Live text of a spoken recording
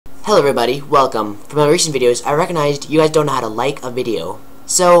Hello everybody, welcome. From my recent videos, I recognized you guys don't know how to like a video.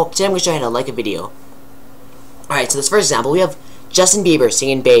 So, today I'm going to show you how to like a video. Alright, so this first example, we have Justin Bieber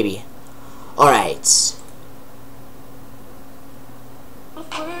singing Baby. Alright.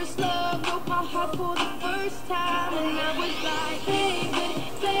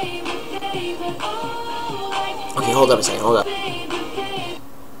 Okay, hold up a second, hold up.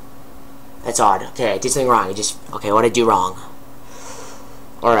 That's odd. Okay, I did something wrong. Okay, what did I do wrong?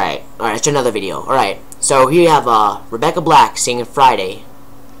 Alright, let's do another video. Alright, so here you have Rebecca Black singing Friday.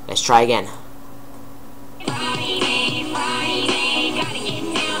 Let's try again.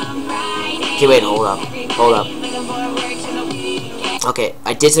 Okay, wait, hold up. Okay,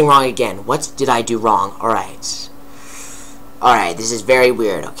 I did something wrong again. What did I do wrong? Alright, this is very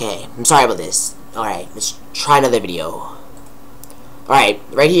weird. Okay, I'm sorry about this. Alright, let's try another video. Alright,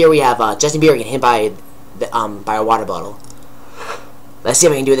 right here we have Justin Bieber getting hit by a water bottle. Let's see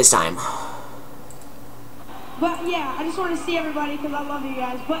if I can do it this time. But yeah, I just want to see everybody because I love you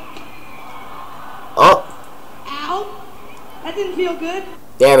guys. But oh, ow, that didn't feel good.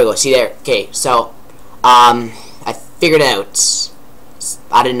 There we go. See there. Okay, so I figured it out.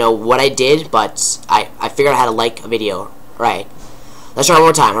 I didn't know what I did, but I figured out how to like a video. Right. Let's try one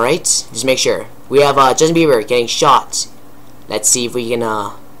more time. All right. Just make sure. We have Justin Bieber getting shot. Let's see if we can.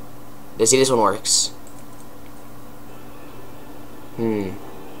 Let's see if this one works.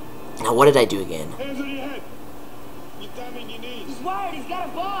 Now what did I do again? Hands on your head. Your thumb and your knees. He's wired. He's got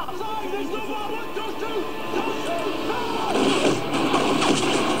a ball. Sorry, there's no ball. 1, 2, 3.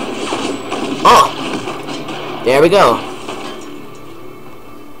 Oh! There we go.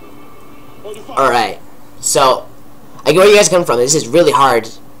 Alright. So, I get where you guys come from. This is really hard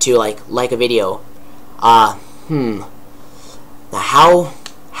to like a video. Now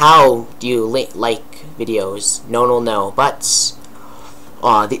how do you like videos? No one will know, but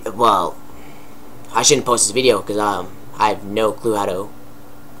well, I shouldn't post this video because I have no clue how to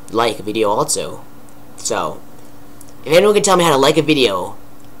like a video also. So, if anyone can tell me how to like a video,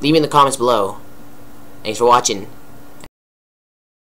 leave me in the comments below. Thanks for watching.